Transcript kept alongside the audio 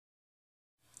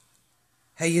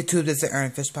Hey YouTube, this is Aaron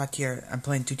Fishpot here. I'm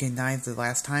playing 2K9 for the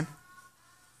last time.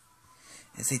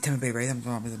 It's the Tampa Bay Rays. I'm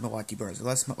going with the Milwaukee Brewers.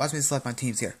 Watch me select my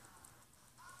teams here.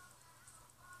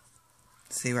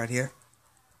 See right here.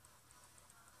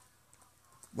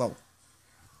 Whoa.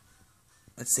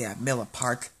 Let's see at Miller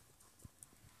Park.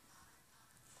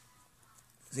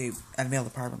 See at Miller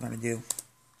Park, I'm gonna do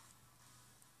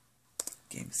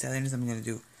game settings. I'm gonna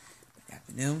do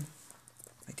afternoon,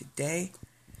 make it day.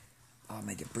 I'll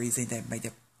make it breezy, then make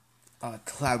it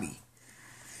cloudy.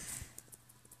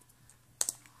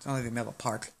 It's only the Miller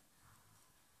Park.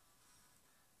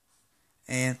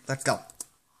 And let's go.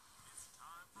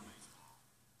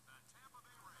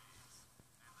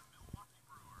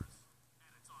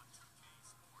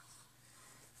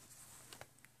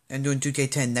 I'm doing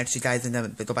 2K10 next, you guys, and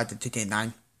then go back to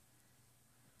 2K9.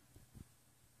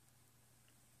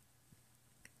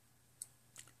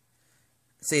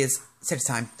 See, it's set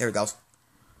time. There it goes.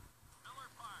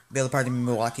 Miller Park, the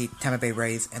Milwaukee, Tampa Bay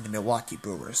Rays, and the Milwaukee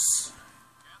Brewers.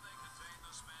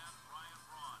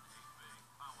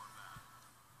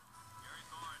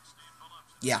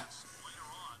 Yeah.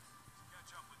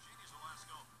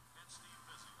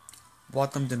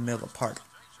 Welcome to Miller Park.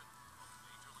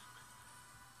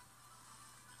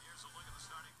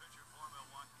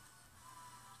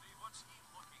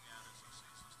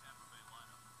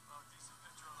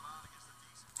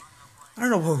 I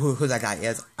don't know who that guy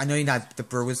is. I know you're not the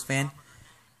Brewers fan,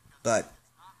 but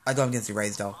I go against the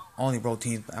Rays though. Only road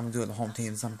teams. I'm gonna do the home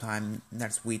team sometime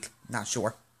next week. Not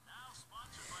sure.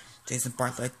 Jason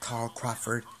Bartlett, Carl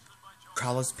Crawford,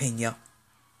 Carlos Pena,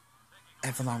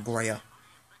 Evan Longoria,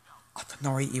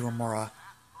 Atanori Iwamura,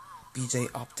 BJ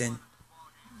Upton,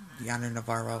 Deanna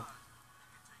Navarro,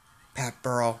 Pat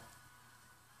Burrow,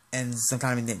 and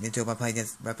sometime in the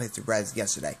I played the Reds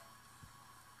yesterday.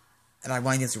 And I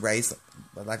won against the Rays,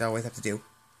 like I always have to do.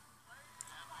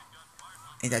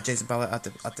 And that Jason Bartlett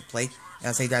up the plate. And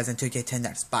I'll see you guys in 2K10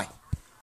 next. Bye.